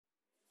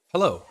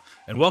Hello,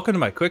 and welcome to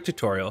my quick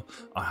tutorial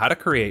on how to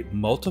create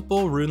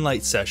multiple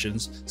Runelite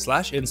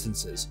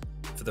sessions/instances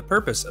for the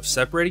purpose of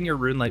separating your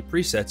Runelite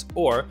presets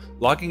or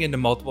logging into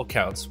multiple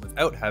accounts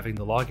without having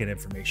the login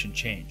information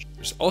change.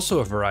 There's also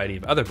a variety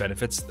of other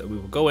benefits that we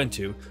will go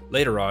into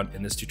later on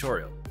in this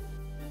tutorial.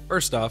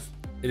 First off,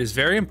 it is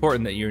very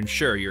important that you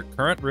ensure your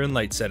current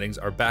Runelite settings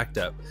are backed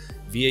up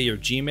via your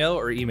Gmail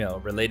or email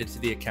related to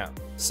the account.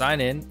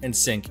 Sign in and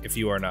sync if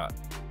you are not.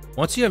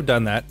 Once you have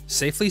done that,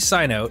 safely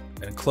sign out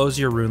and close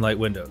your Runelite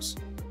windows.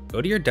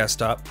 Go to your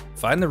desktop,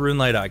 find the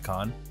Runelite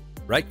icon,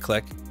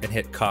 right-click and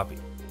hit copy.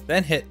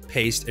 Then hit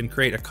paste and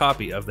create a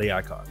copy of the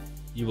icon.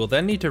 You will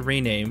then need to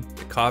rename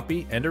the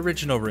copy and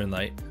original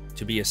Runelite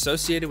to be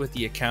associated with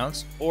the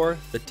accounts or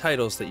the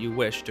titles that you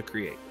wish to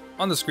create.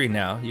 On the screen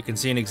now, you can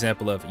see an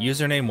example of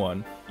username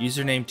 1,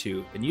 username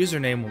 2, and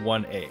username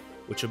 1A,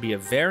 which will be a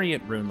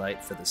variant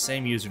Runelite for the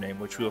same username,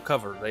 which we will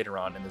cover later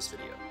on in this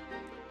video.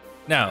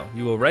 Now,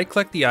 you will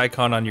right-click the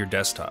icon on your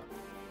desktop,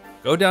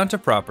 go down to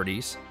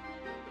Properties,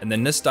 and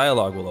then this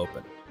dialog will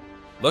open.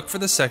 Look for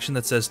the section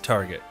that says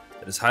Target,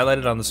 that is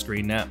highlighted on the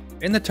screen now.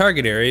 In the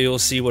Target area, you will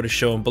see what is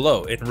shown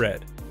below in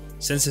red,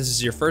 since this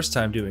is your first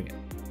time doing it.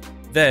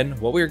 Then,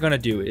 what we are going to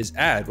do is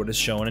add what is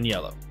shown in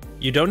yellow.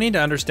 You don't need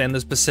to understand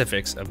the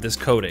specifics of this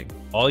coding.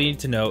 All you need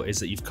to know is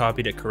that you've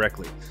copied it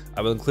correctly.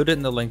 I will include it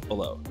in the link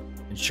below.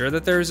 Ensure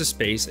that there is a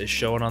space as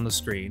shown on the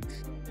screen.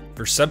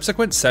 For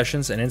subsequent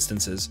sessions and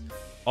instances,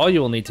 all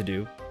you will need to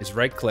do is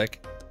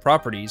right-click the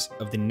properties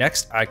of the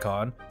next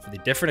icon for the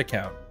different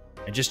account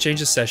and just change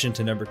the session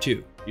to number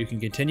 2. You can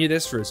continue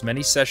this for as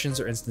many sessions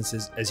or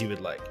instances as you would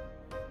like.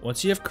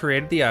 Once you have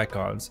created the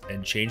icons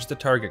and changed the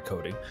target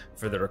coding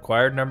for the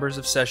required numbers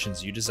of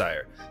sessions you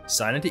desire,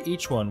 sign into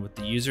each one with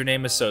the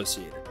username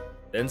associated.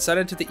 Then sign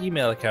into the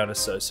email account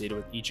associated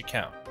with each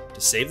account to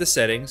save the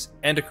settings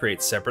and to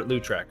create separate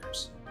loot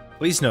trackers.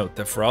 Please note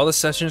that for all the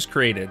sessions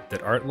created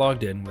that aren't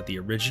logged in with the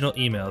original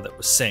email that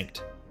was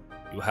synced,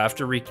 you will have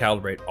to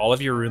recalibrate all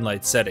of your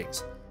Runelite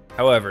settings.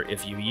 However,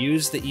 if you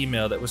use the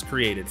email that was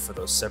created for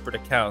those separate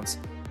accounts,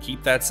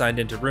 keep that signed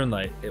into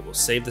Runelite, it will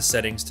save the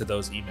settings to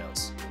those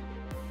emails.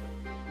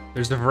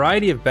 There's a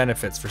variety of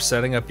benefits for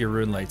setting up your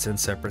Runelites in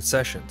separate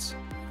sessions.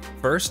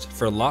 First,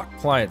 for locked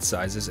client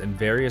sizes and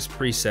various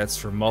presets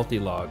for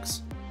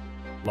multi-logs.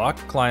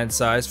 Locked client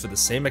size for the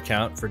same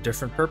account for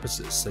different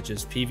purposes, such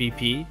as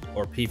PvP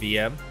or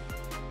PvM.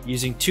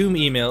 Using 2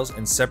 emails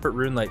and separate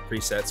Runelite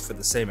presets for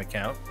the same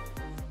account.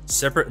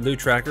 Separate loot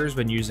trackers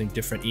when using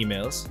different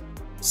emails.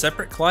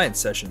 Separate client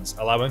sessions,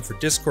 allowing for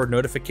Discord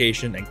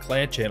notification and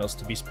clan channels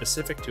to be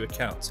specific to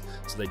accounts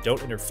so they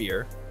don't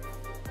interfere.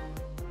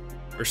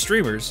 For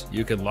streamers,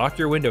 you can lock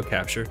your window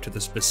capture to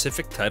the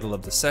specific title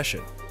of the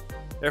session.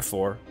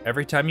 Therefore,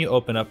 every time you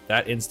open up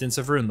that instance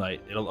of Runelite,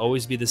 it'll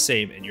always be the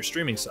same in your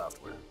streaming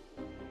software.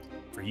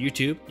 For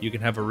YouTube, you can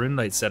have a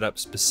Runelite set up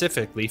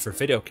specifically for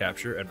video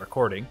capture and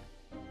recording.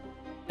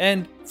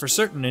 And for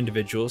certain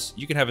individuals,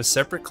 you can have a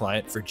separate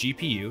client for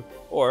GPU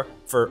or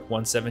for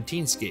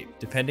 117scape,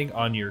 depending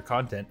on your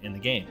content in the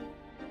game.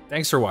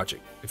 Thanks for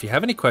watching. If you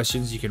have any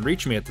questions, you can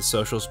reach me at the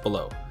socials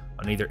below,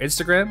 on either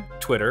Instagram,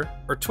 Twitter,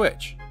 or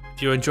Twitch.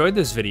 If you enjoyed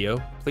this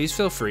video, please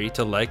feel free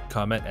to like,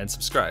 comment, and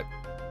subscribe,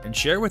 and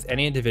share with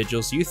any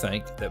individuals you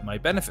think that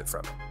might benefit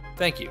from it.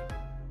 Thank you.